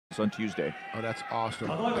on Tuesday. Oh, that's awesome.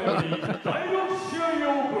 Talking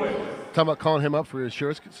about calling him up for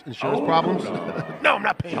insurance problems? No, I'm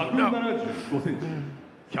not paying him. No.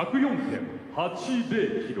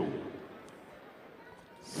 104.80 キロ。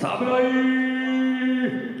サムライ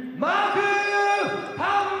マークハ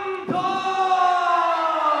ント。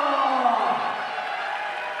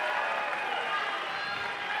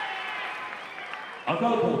赤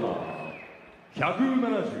コーナ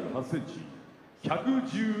ー178センチ。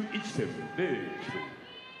111.0 キ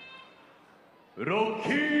ロロッキ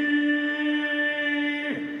ー・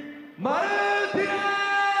マルティネス。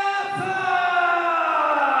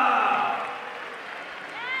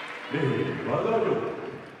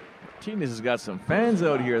Martinez has got some fans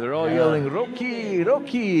out here. They're all yelling, Roque,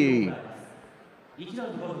 Roque.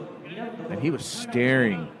 And he was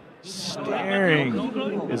staring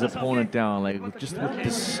his opponent down, like just with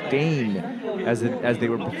disdain as they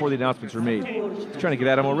were before the announcements were made. He's trying to get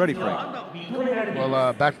at him already, Frank.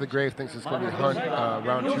 Well, Back to the Grave thinks it's going to be Hunt,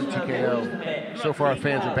 round 2 TKO. So far,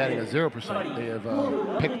 fans are batting at 0%. They have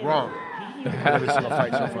picked wrong every single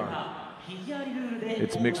fight so far.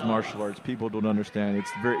 It's mixed martial arts. People don't understand. It's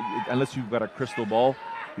unless you've got a crystal ball,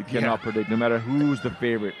 you cannot predict. No matter who's the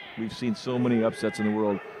favorite. We've seen so many upsets in the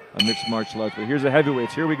world on mixed martial arts. But here's the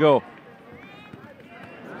heavyweights. Here we go.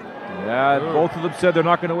 Yeah, both of them said they're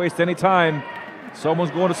not going to waste any time.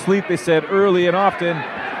 Someone's going to sleep, they said, early and often.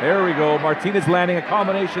 There we go. Martinez landing a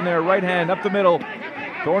combination there. Right hand up the middle.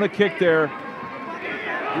 Throwing a kick there.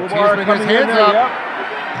 Kuwabara coming in there. Yep.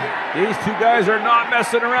 These two guys are not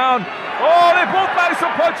messing around. Oh, they both landed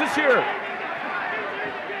some punches here.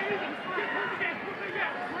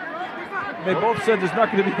 They both said there's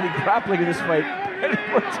not going to be any grappling in this fight. And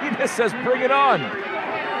Martinez says, bring it on.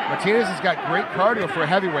 Martinez has got great cardio for a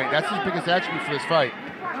heavyweight. That's his biggest attribute for this fight.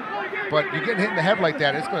 But you're getting hit in the head like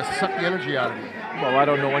that, it's going to suck the energy out of you. Well, I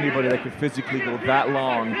don't know anybody that could physically go that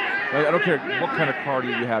long. I don't care what kind of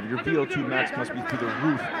cardio you have. Your VO2 max must be through the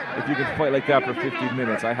roof if you can fight like that for 15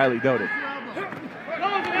 minutes. I highly doubt it.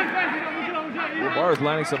 Kuwabara's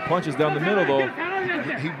landing some punches down the middle, though.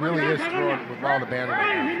 He really is throwing with wild abandon.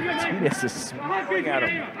 Martinez is smiling at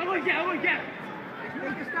him.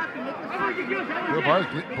 Kuwabara's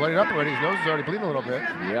bloodied up already. His nose is already bleeding a little bit.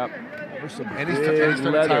 Yep. And he's starting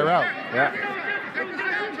to tire out. Yeah.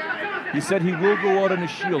 He said he will go out on a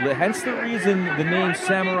shield. Hence the reason the name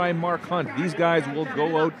Samurai Mark Hunt. These guys will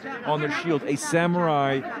go out on their shield. A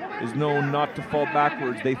samurai is known not to fall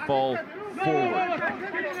backwards. They fall forward.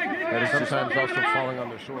 That is sometimes also falling on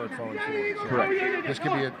their sword, falling forward. So correct. This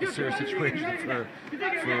could be a serious situation for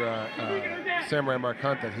Samurai Mark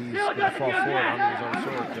Hunt, that he's going to fall forward on his own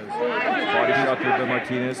sword. Body shot there by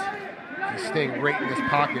Martinez. He's staying right in this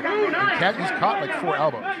pocket. He's caught like 4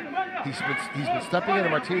 elbows. He's been stepping into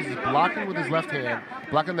Martinez. He's blocking with his left hand,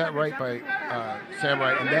 blocking that right by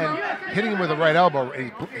Samurai, and then hitting him with a right elbow.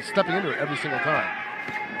 And he's stepping into it every single time.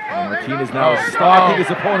 And Martinez now stalking his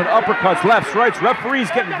opponent. Uppercuts, lefts, rights. Referee's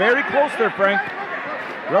getting very close there, Frank.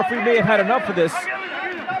 Referee may have had enough of this.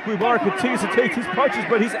 Kuwabara continues to take these punches,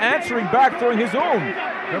 but he's answering back, throwing his own.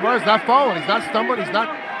 Kuwabara's not falling. He's not stumbling. He's not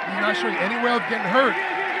showing any way of getting hurt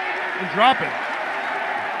and dropping.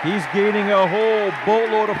 He's gaining a whole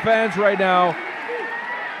boatload of fans right now.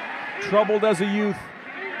 Troubled as a youth.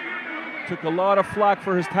 Took a lot of flack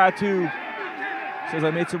for his tattoo. Says, I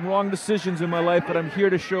made some wrong decisions in my life, but I'm here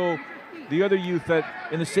to show the other youth that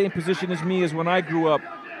in the same position as me as when I grew up.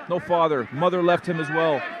 No father. Mother left him as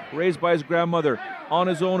well. Raised by his grandmother. On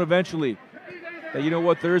his own eventually. That, you know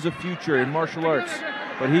what, there is a future in martial arts.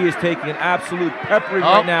 But he is taking an absolute peppering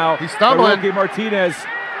right now. He's stumbling. Roque Martinez.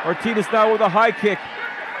 Martinez now with a high kick.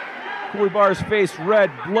 Kuwabara's face red,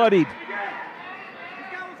 bloodied.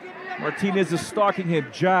 Martinez is stalking him.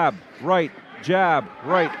 Jab, right, jab,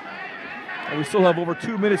 right. And we still have over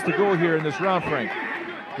 2 minutes to go here in this round, Frank.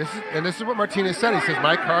 This is what Martinez said. He says,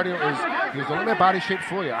 my cardio is, he was only my body shape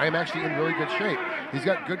for you. I am actually in really good shape. He's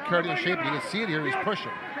got good cardio shape. You can see it here. He's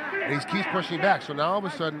pushing. And he keeps pushing back. So now all of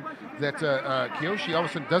a sudden, that Kiyoshi all of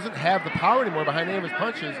a sudden doesn't have the power anymore behind any of his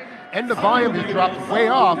punches. And the volume has dropped way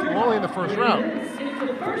off. We're only in the first round.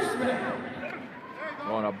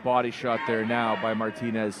 Oh, and a body shot there now by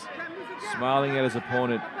Martinez. Smiling at his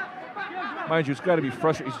opponent. Mind you, it's got to be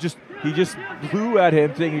frustrating. He just blew at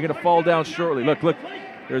him, thinking you're going to fall down shortly. Look.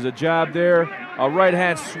 There's a jab there. A right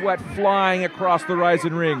hand, sweat flying across the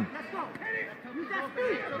rising ring.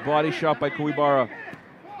 Body shot by Kuwabara.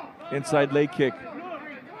 Inside leg kick.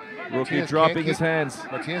 Roque dropping his hands.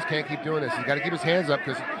 Martinez can't keep doing this. He's got to keep his hands up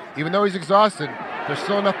because even though he's exhausted, there's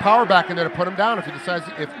still enough power back in there to put him down if he decides,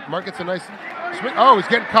 if Mark gets a nice swing. Oh, he's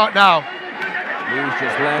getting caught now. He's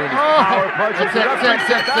just landing his power punches.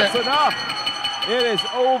 That's enough. It is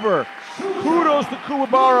over. Kudos to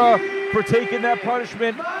Kuwabara for taking that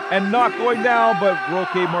punishment and not going down, but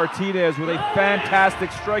Roque Martinez with a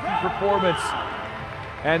fantastic striking performance.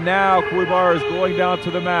 And now Kuwabara is going down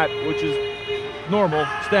to the mat, which is normal,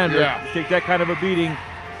 standard. Yeah. You take that kind of a beating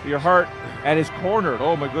to your heart, and is cornered.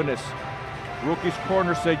 Oh my goodness. Roque's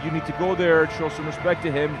corner said you need to go there and show some respect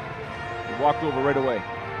to him. He walked over right away.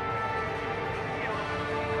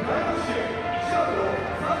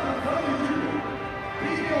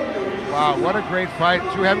 Wow, what a great fight.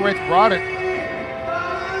 Two heavyweights brought it.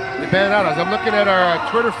 They banned out. As I'm looking at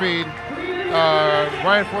our Twitter feed,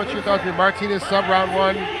 Ryan Fortune thought it would be Martinez sub round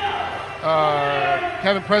one.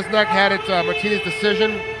 Kevin Presnak had it Martinez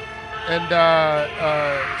decision. And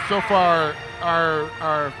so far,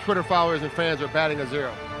 our Twitter followers and fans are batting a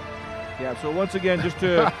 0. Yeah, so once again, just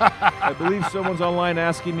to, I believe someone's online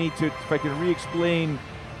asking me if I can re-explain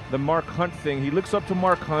the Mark Hunt thing. He looks up to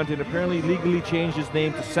Mark Hunt and apparently legally changed his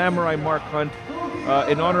name to Samurai Mark Hunt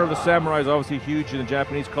in honor of the samurais, obviously huge in the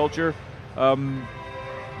Japanese culture.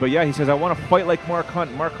 But yeah, he says, I want to fight like Mark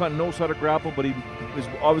Hunt. Mark Hunt knows how to grapple, but he is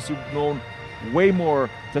obviously known way more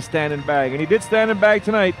to stand and bag. And he did stand and bag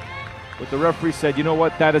tonight, but the referee said, you know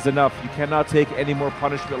what, that is enough. You cannot take any more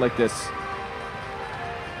punishment like this.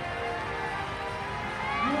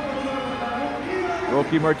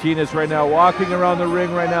 Roque Martinez right now walking around the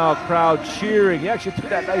ring right now, crowd cheering. He actually took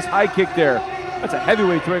that nice high kick there. That's a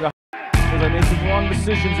heavyweight throwing a because I made some wrong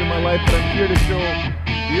decisions in my life, but I'm here to show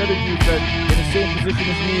the other youth that in the same position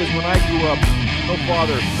as me as when I grew up. No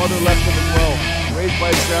father, mother left him as well, raised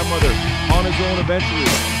by his grandmother, on his own eventually.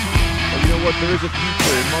 But you know what, there is a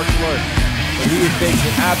future in martial arts. But he is taking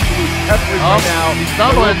an absolute effort right now. He's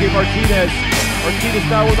stumbling. Roque Martinez. Martinez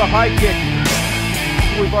now with a high kick.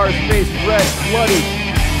 Kuwabara's face red, bloody.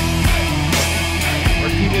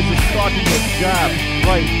 Martinez is stalking it. Jab,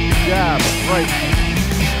 right, We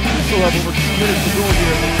still have over 2 minutes to go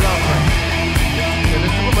here in this round. And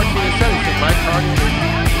this is what Martinez said. He said, my cardio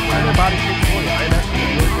is my body shape for you. I'm actually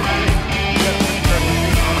in really good shape. You have to start with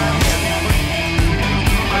me on that.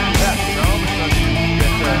 Now all of a sudden,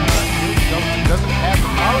 he doesn't have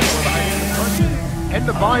the power for the high punches. And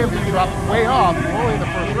the volume just dropped way off only in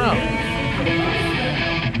the first round.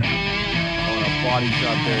 Body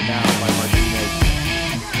shot there now by Martinez.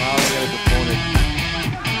 Smiling at his opponent.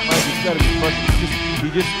 He's got to be frustrated. He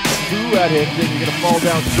just threw at him, then you're going to fall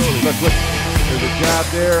down shortly. Look, there's a jab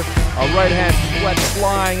there. A right hand sweat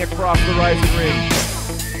flying across the rising ring.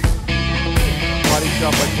 Body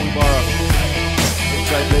shot by Kuwabara.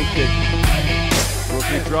 Inside leg kick.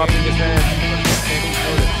 Roque dropping his hands.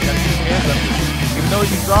 Even though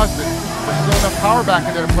he's exhausted, there's still enough power back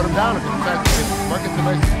in there to put him down. If Mark gets a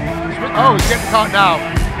nice. Oh, he's getting caught now.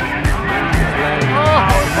 That's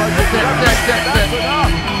enough.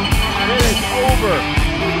 It is over.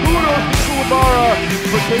 Kudos to Kuwabara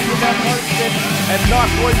for taking that punishment and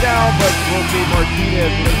not going down, but Roque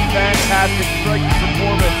Martinez with a fantastic striking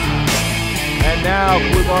performance. And now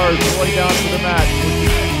Kuwabara is going down to the mat,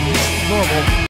 which is normal.